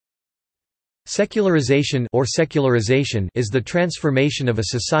Secularization or secularization is the transformation of a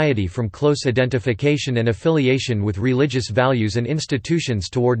society from close identification and affiliation with religious values and institutions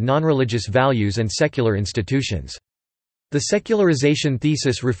toward non-religious values and secular institutions. The secularization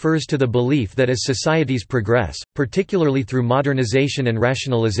thesis refers to the belief that as societies progress, particularly through modernization and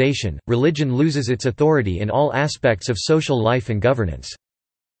rationalization, religion loses its authority in all aspects of social life and governance.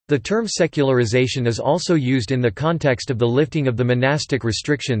 The term secularization is also used in the context of the lifting of the monastic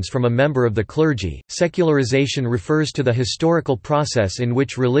restrictions from a member of the clergy. Secularization refers to the historical process in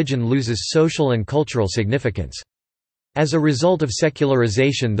which religion loses social and cultural significance. As a result of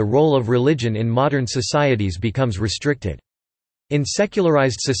secularization, the role of religion in modern societies becomes restricted. In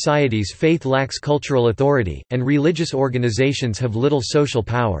secularized societies, faith lacks cultural authority, and religious organizations have little social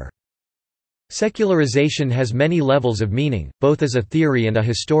power. Secularization has many levels of meaning, both as a theory and a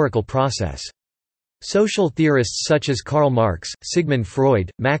historical process. Social theorists such as Karl Marx, Sigmund Freud,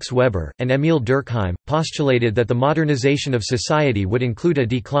 Max Weber, and Émile Durkheim postulated that the modernization of society would include a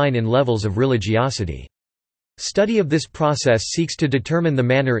decline in levels of religiosity. Study of this process seeks to determine the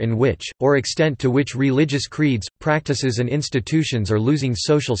manner in which, or extent to which, religious creeds, practices and institutions are losing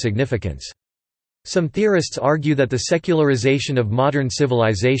social significance. Some theorists argue that the secularization of modern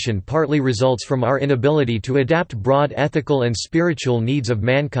civilization partly results from our inability to adapt broad ethical and spiritual needs of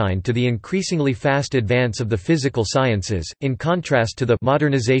mankind to the increasingly fast advance of the physical sciences. In contrast to the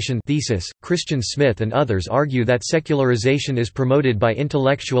modernization thesis, Christian Smith and others argue that secularization is promoted by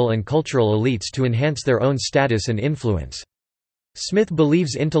intellectual and cultural elites to enhance their own status and influence. Smith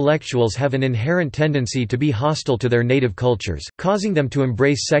believes intellectuals have an inherent tendency to be hostile to their native cultures, causing them to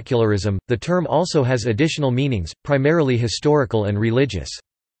embrace secularism. The term also has additional meanings, primarily historical and religious.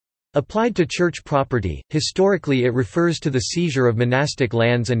 Applied to church property, historically it refers to the seizure of monastic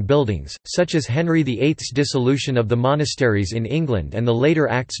lands and buildings, such as Henry VIII's dissolution of the monasteries in England and the later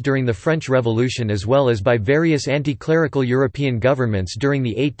acts during the French Revolution, as well as by various anti-clerical European governments during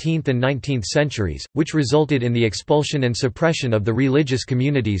the 18th and 19th centuries, which resulted in the expulsion and suppression of the religious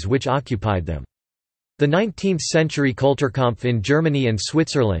communities which occupied them. The 19th-century Kulturkampf in Germany and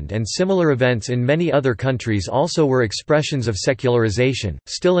Switzerland and similar events in many other countries also were expressions of secularization.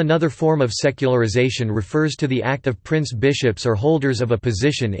 Still another form of secularization refers to the act of prince-bishops or holders of a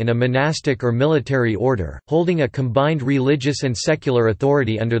position in a monastic or military order, holding a combined religious and secular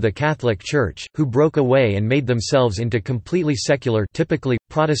authority under the Catholic Church, who broke away and made themselves into completely secular, typically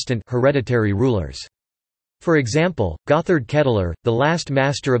Protestant, hereditary rulers. For example, Gotthard Ketteler, the last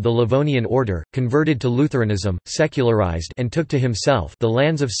master of the Livonian order, converted to Lutheranism, secularized, and took to himself the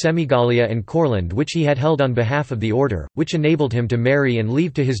lands of Semigallia and Courland which he had held on behalf of the order, which enabled him to marry and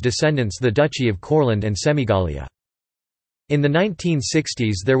leave to his descendants the Duchy of Courland and Semigallia. In the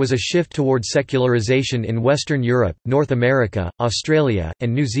 1960s there was a shift toward secularization in Western Europe, North America, Australia,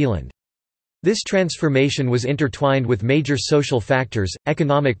 and New Zealand. This transformation was intertwined with major social factors: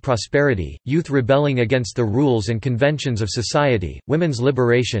 economic prosperity, youth rebelling against the rules and conventions of society, women's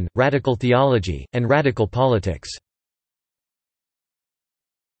liberation, radical theology, and radical politics.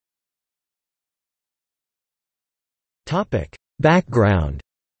 Background.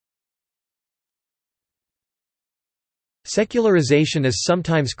 Secularization is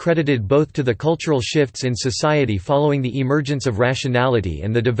sometimes credited both to the cultural shifts in society following the emergence of rationality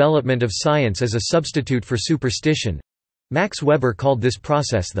and the development of science as a substitute for superstition. Max Weber called this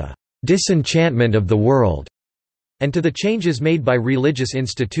process the disenchantment of the world, and to the changes made by religious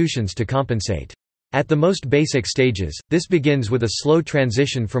institutions to compensate. At the most basic stages, this begins with a slow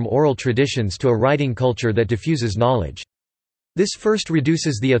transition from oral traditions to a writing culture that diffuses knowledge. This first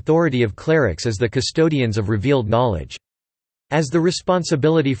reduces the authority of clerics as the custodians of revealed knowledge. As the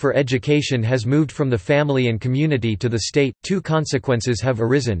responsibility for education has moved from the family and community to the state, two consequences have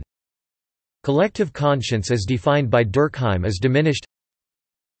arisen. Collective conscience as defined by Durkheim is diminished.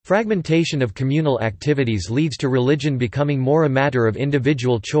 Fragmentation of communal activities leads to religion becoming more a matter of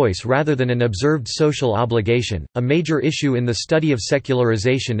individual choice rather than an observed social obligation. A major issue in the study of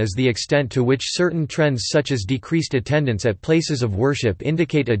secularization is the extent to which certain trends such as decreased attendance at places of worship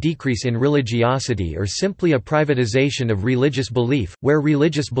indicate a decrease in religiosity or simply a privatization of religious belief, where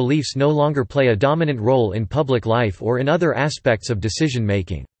religious beliefs no longer play a dominant role in public life or in other aspects of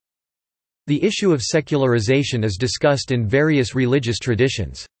decision-making. The issue of secularization is discussed in various religious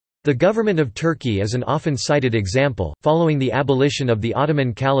traditions. The government of Turkey is an often cited example, following the abolition of the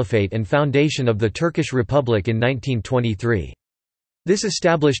Ottoman Caliphate and foundation of the Turkish Republic in 1923. This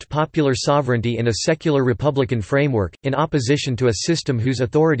established popular sovereignty in a secular republican framework, in opposition to a system whose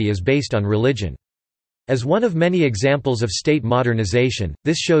authority is based on religion. As one of many examples of state modernization,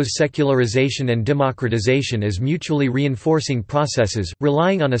 this shows secularization and democratization as mutually reinforcing processes,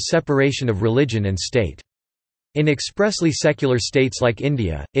 relying on a separation of religion and state. In expressly secular states like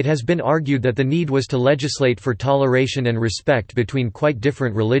India, it has been argued that the need was to legislate for toleration and respect between quite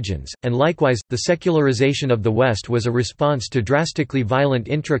different religions, and likewise, the secularization of the West was a response to drastically violent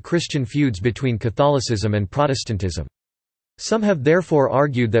intra-Christian feuds between Catholicism and Protestantism. Some have therefore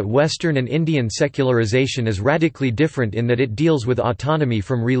argued that Western and Indian secularization is radically different in that it deals with autonomy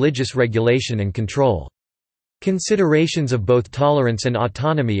from religious regulation and control. Considerations of both tolerance and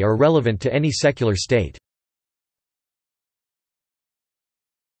autonomy are relevant to any secular state.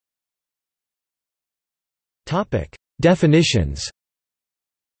 Definitions.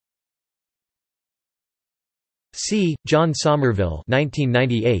 C. John Somerville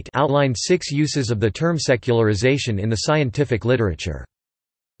 1998 outlined 6 uses of the term secularization in the scientific literature.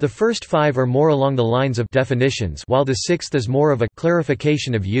 The first 5 are more along the lines of definitions, while the 6th is more of a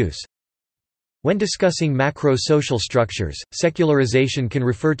clarification of use. When discussing macro-social structures, secularization can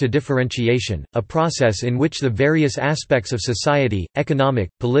refer to differentiation, a process in which the various aspects of society, economic,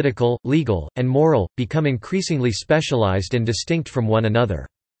 political, legal, and moral, become increasingly specialized and distinct from one another.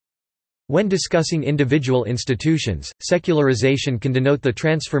 When discussing individual institutions, secularization can denote the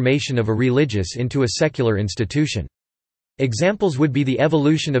transformation of a religious into a secular institution. Examples would be the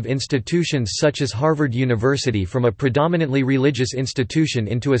evolution of institutions such as Harvard University from a predominantly religious institution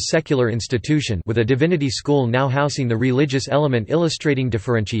into a secular institution, with a divinity school now housing the religious element, illustrating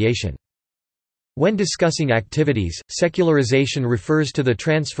differentiation. When discussing activities, secularization refers to the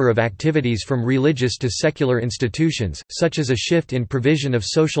transfer of activities from religious to secular institutions, such as a shift in provision of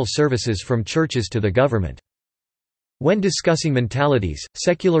social services from churches to the government. When discussing mentalities,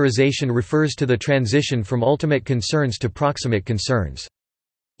 secularization refers to the transition from ultimate concerns to proximate concerns.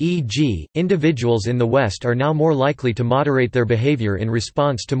 E.g., individuals in the West are now more likely to moderate their behavior in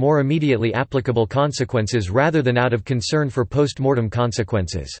response to more immediately applicable consequences rather than out of concern for post-mortem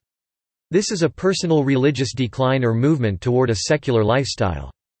consequences. This is a personal religious decline or movement toward a secular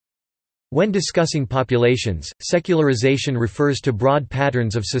lifestyle. When discussing populations, secularization refers to broad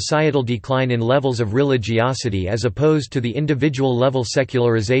patterns of societal decline in levels of religiosity as opposed to the individual level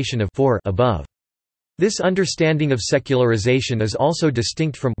secularization of 4 above. This understanding of secularization is also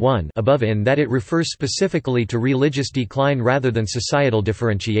distinct from 1 above in that it refers specifically to religious decline rather than societal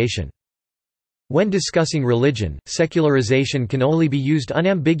differentiation. When discussing religion, secularization can only be used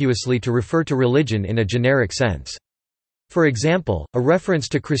unambiguously to refer to religion in a generic sense. For example, a reference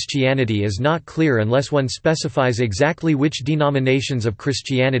to Christianity is not clear unless one specifies exactly which denominations of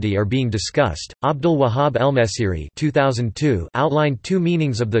Christianity are being discussed. Abdul Wahab El-Mesiri 2002 outlined 2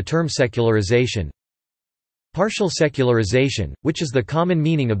 meanings of the term secularization. Partial secularization, which is the common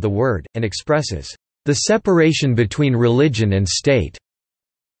meaning of the word, and expresses the separation between religion and state.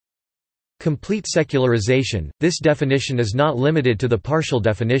 Complete secularization, this definition is not limited to the partial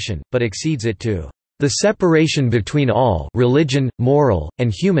definition, but exceeds it to the separation between all religion, moral,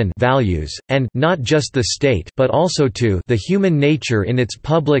 and human values, and not just the state but also to the human nature in its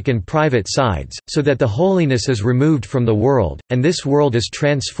public and private sides, so that the holiness is removed from the world, and this world is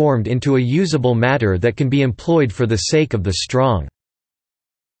transformed into a usable matter that can be employed for the sake of the strong.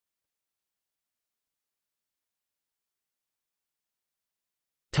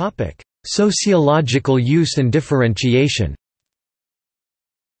 Sociological use and differentiation.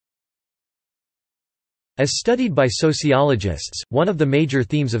 As studied by sociologists, one of the major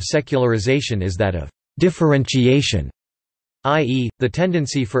themes of secularization is that of differentiation, i.e., the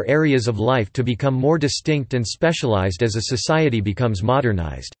tendency for areas of life to become more distinct and specialized as a society becomes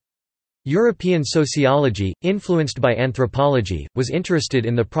modernized. European sociology, influenced by anthropology, was interested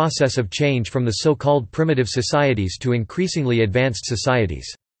in the process of change from the so-called primitive societies to increasingly advanced societies.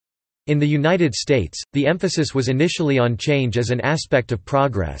 In the United States, the emphasis was initially on change as an aspect of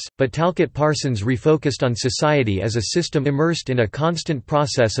progress, but Talcott Parsons refocused on society as a system immersed in a constant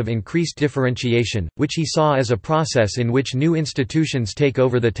process of increased differentiation, which he saw as a process in which new institutions take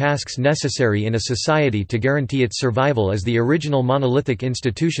over the tasks necessary in a society to guarantee its survival as the original monolithic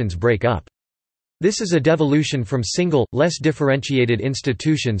institutions break up. This is a devolution from single, less differentiated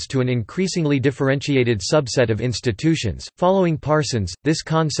institutions to an increasingly differentiated subset of institutions. Following Parsons, this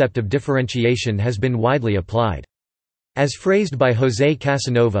concept of differentiation has been widely applied. As phrased by José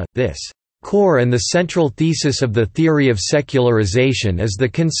Casanova, this core and the central thesis of the theory of secularization is the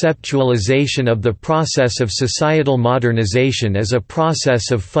conceptualization of the process of societal modernization as a process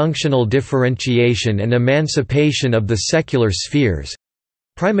of functional differentiation and emancipation of the secular spheres,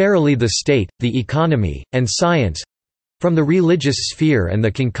 primarily the state, the economy, and science, from the religious sphere and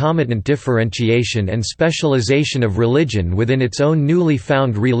the concomitant differentiation and specialization of religion within its own newly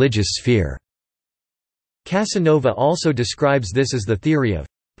found religious sphere." Casanova also describes this as the theory of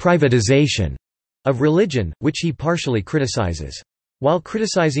 «privatization» of religion, which he partially criticizes. While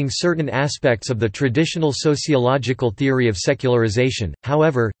criticizing certain aspects of the traditional sociological theory of secularization,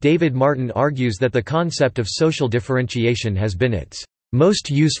 however, David Martin argues that the concept of social differentiation has been its most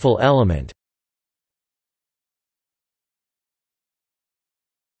useful element.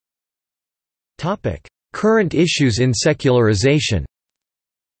 Current issues in secularization.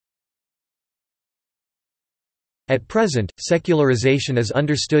 At present, secularization is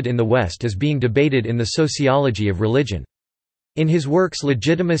understood in the West as being debated in the sociology of religion. In his works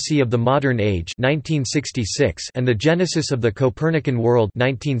Legitimacy of the Modern Age (1966) and The Genesis of the Copernican World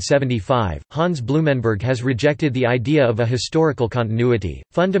 (1975), Hans Blumenberg has rejected the idea of a historical continuity,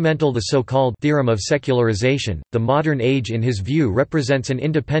 fundamental the so-called theorem of secularization. The modern age in his view represents an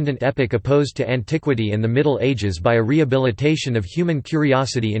independent epoch opposed to antiquity and the Middle Ages by a rehabilitation of human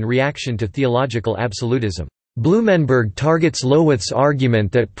curiosity in reaction to theological absolutism. Blumenberg targets Lowath's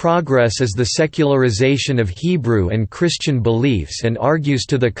argument that progress is the secularization of Hebrew and Christian beliefs and argues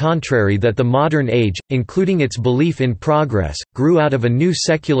to the contrary that the modern age, including its belief in progress, grew out of a new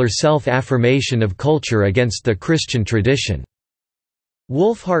secular self-affirmation of culture against the Christian tradition.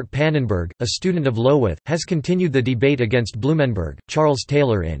 Wolfhart Pannenberg, a student of Lowath, has continued the debate against Blumenberg. Charles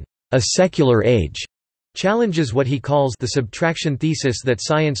Taylor in A Secular Age challenges what he calls the subtraction thesis that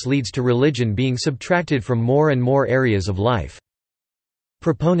science leads to religion being subtracted from more and more areas of life.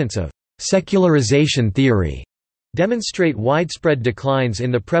 Proponents of secularization theory demonstrate widespread declines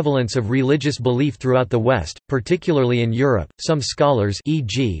in the prevalence of religious belief throughout the West, particularly in Europe. Some scholars,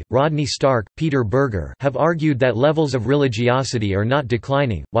 e.g., Rodney Stark, Peter Berger, have argued that levels of religiosity are not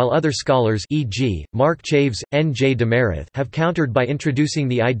declining, while other scholars, e.g., Mark Chaves, N. J. Demarest, have countered by introducing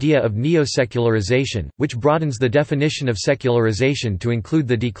the idea of neo-secularization, which broadens the definition of secularization to include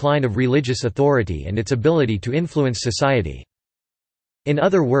the decline of religious authority and its ability to influence society. In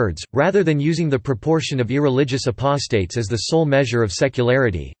other words, rather than using the proportion of irreligious apostates as the sole measure of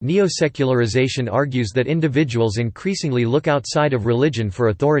secularity, neo-secularization argues that individuals increasingly look outside of religion for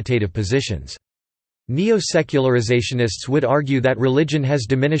authoritative positions. Neo-secularizationist would argue that religion has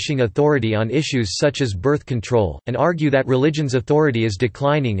diminishing authority on issues such as birth control, and argue that religion's authority is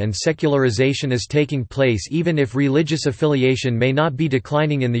declining and secularization is taking place even if religious affiliation may not be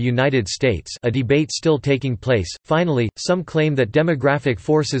declining in the United States, a debate still taking place. Finally, some claim that demographic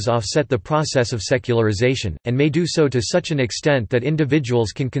forces offset the process of secularization, and may do so to such an extent that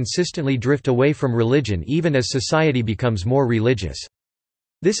individuals can consistently drift away from religion even as society becomes more religious.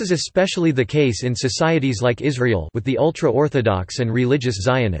 This is especially the case in societies like Israel with the ultra-Orthodox and religious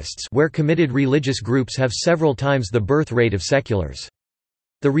Zionists, where committed religious groups have several times the birth rate of seculars.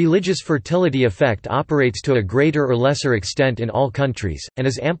 The religious fertility effect operates to a greater or lesser extent in all countries, and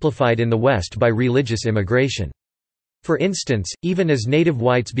is amplified in the West by religious immigration. For instance, even as native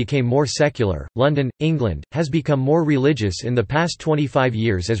whites became more secular, London, England, has become more religious in the past 25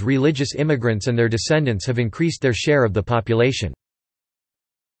 years as religious immigrants and their descendants have increased their share of the population.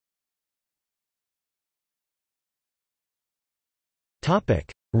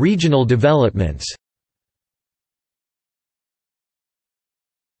 Regional developments.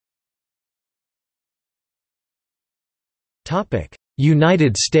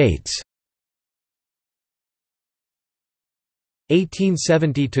 United States.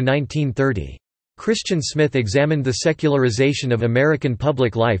 1870 to 1930. Christian Smith examined the secularization of American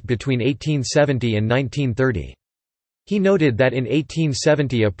public life between 1870 and 1930. He noted that in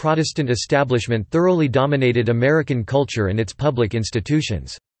 1870 a Protestant establishment thoroughly dominated American culture and its public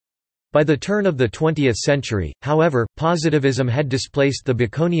institutions. By the turn of the 20th century, however, positivism had displaced the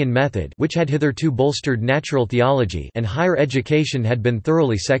Baconian method, which had hitherto bolstered natural theology, and higher education had been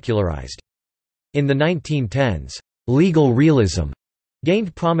thoroughly secularized. In the 1910s, legal realism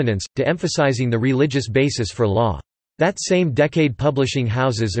gained prominence, de-emphasizing the religious basis for law. That same decade publishing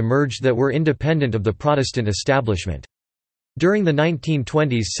houses emerged that were independent of the Protestant establishment. During the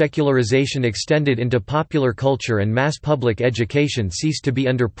 1920s, secularization extended into popular culture and mass public education ceased to be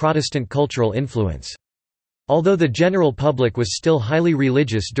under Protestant cultural influence. Although the general public was still highly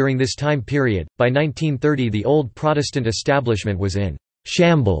religious during this time period, by 1930 the old Protestant establishment was in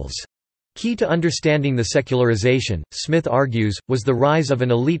shambles. Key to understanding the secularization, Smith argues, was the rise of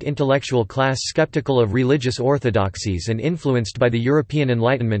an elite intellectual class skeptical of religious orthodoxies and influenced by the European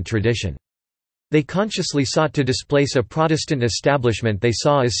Enlightenment tradition. They consciously sought to displace a Protestant establishment they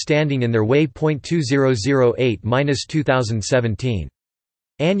saw as standing in their way. 2008–2017.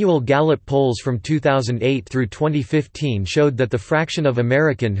 Annual Gallup polls from 2008 through 2015 showed that the fraction of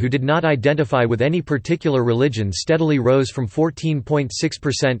American who did not identify with any particular religion steadily rose from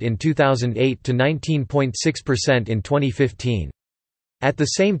 14.6% in 2008 to 19.6% in 2015. At the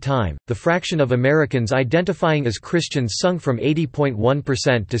same time, the fraction of Americans identifying as Christians sunk from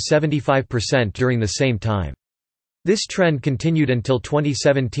 80.1% to 75% during the same time. This trend continued until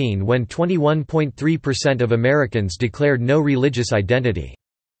 2017 when 21.3% of Americans declared no religious identity.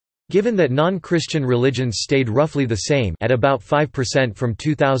 Given that non-Christian religions stayed roughly the same at about 5% from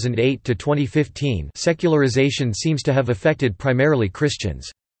 2008 to 2015, secularization seems to have affected primarily Christians.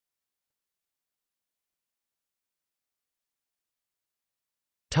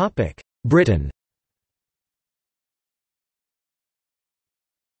 Britain.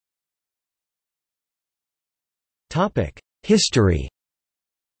 History.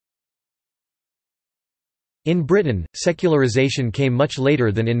 In Britain, secularization came much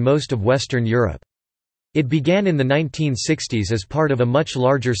later than in most of Western Europe. It began in the 1960s as part of a much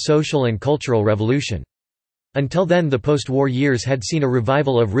larger social and cultural revolution. Until then, the post-war years had seen a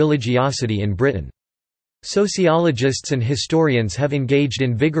revival of religiosity in Britain. Sociologists and historians have engaged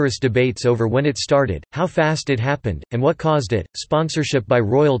in vigorous debates over when it started, how fast it happened, and what caused it. Sponsorship by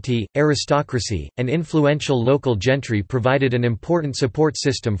royalty, aristocracy, and influential local gentry provided an important support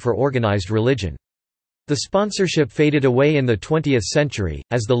system for organized religion. The sponsorship faded away in the 20th century,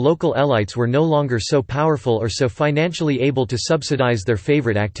 as the local elites were no longer so powerful or so financially able to subsidize their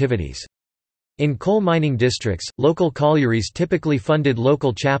favorite activities. In coal mining districts, local collieries typically funded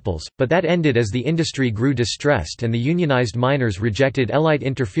local chapels, but that ended as the industry grew distressed and the unionized miners rejected elite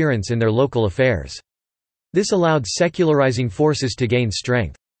interference in their local affairs. This allowed secularizing forces to gain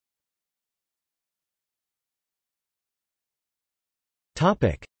strength.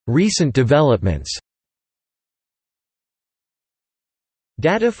 Recent developments.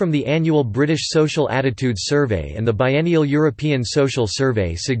 Data from the annual British Social Attitudes Survey and the biennial European Social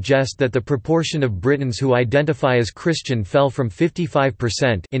Survey suggest that the proportion of Britons who identify as Christian fell from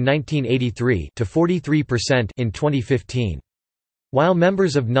 55% in 1983 to 43% in 2015. While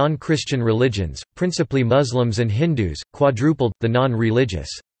members of non-Christian religions, principally Muslims and Hindus, quadrupled, the non-religious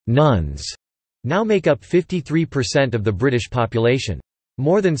nuns now make up 53% of the British population.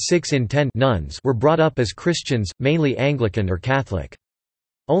 More than 6 in 10 nuns were brought up as Christians, mainly Anglican or Catholic.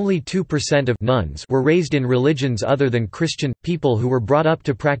 Only 2% of nuns were raised in religions other than Christian. People who were brought up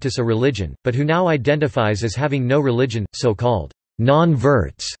to practice a religion, but who now identifies as having no religion, so-called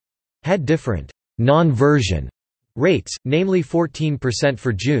non-verts, had different non-version rates, namely 14%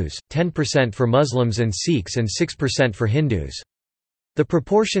 for Jews, 10% for Muslims and Sikhs and 6% for Hindus. The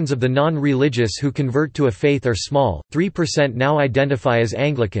proportions of the non-religious who convert to a faith are small, 3% now identify as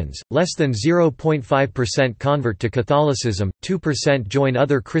Anglicans, less than 0.5% convert to Catholicism, 2% join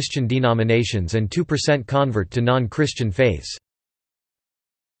other Christian denominations and 2% convert to non-Christian faiths.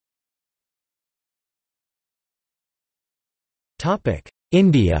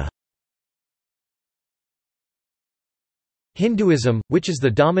 India. Hinduism, which is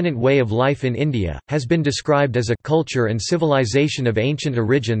the dominant way of life in India, has been described as a culture and civilization of ancient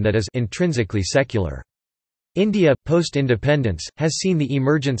origin that is intrinsically secular. India, post-independence, has seen the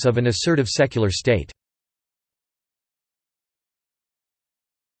emergence of an assertive secular state.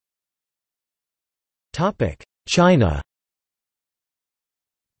 China.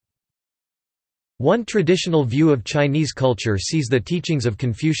 One traditional view of Chinese culture sees the teachings of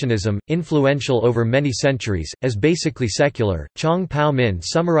Confucianism, influential over many centuries, as basically secular. Chong Pao Min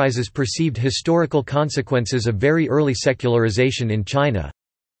summarizes perceived historical consequences of very early secularization in China.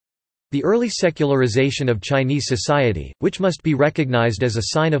 The early secularization of Chinese society, which must be recognized as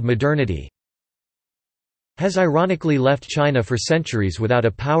a sign of modernity, has ironically left China for centuries without a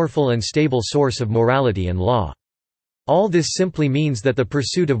powerful and stable source of morality and law. All this simply means that the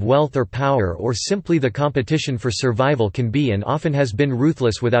pursuit of wealth or power or simply the competition for survival can be and often has been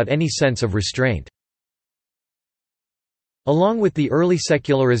ruthless without any sense of restraint. Along with the early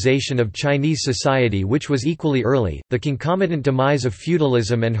secularization of Chinese society, which was equally early, the concomitant demise of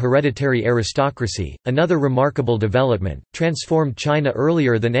feudalism and hereditary aristocracy, another remarkable development, transformed China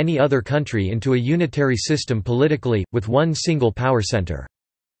earlier than any other country into a unitary system politically, with one single power center.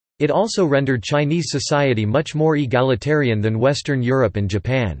 It also rendered Chinese society much more egalitarian than Western Europe and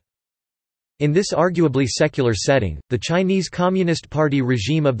Japan. In this arguably secular setting, the Chinese Communist Party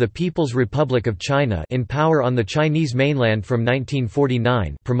regime of the People's Republic of China, in power on the Chinese mainland from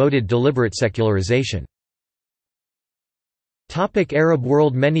 1949, promoted deliberate secularization. Arab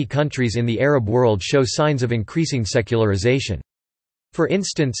world. Many countries in the Arab world show signs of increasing secularization. For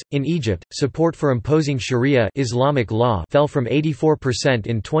instance, in Egypt, support for imposing Sharia Islamic law fell from 84%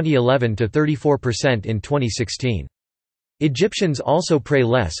 in 2011 to 34% in 2016. Egyptians also pray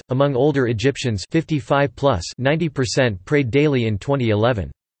less. Among older Egyptians 55 plus, 90% prayed daily in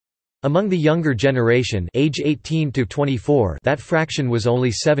 2011. Among the younger generation, age 18 to 24, that fraction was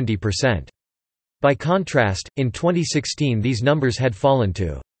only 70%. By contrast, in 2016 these numbers had fallen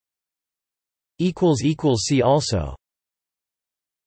to. See also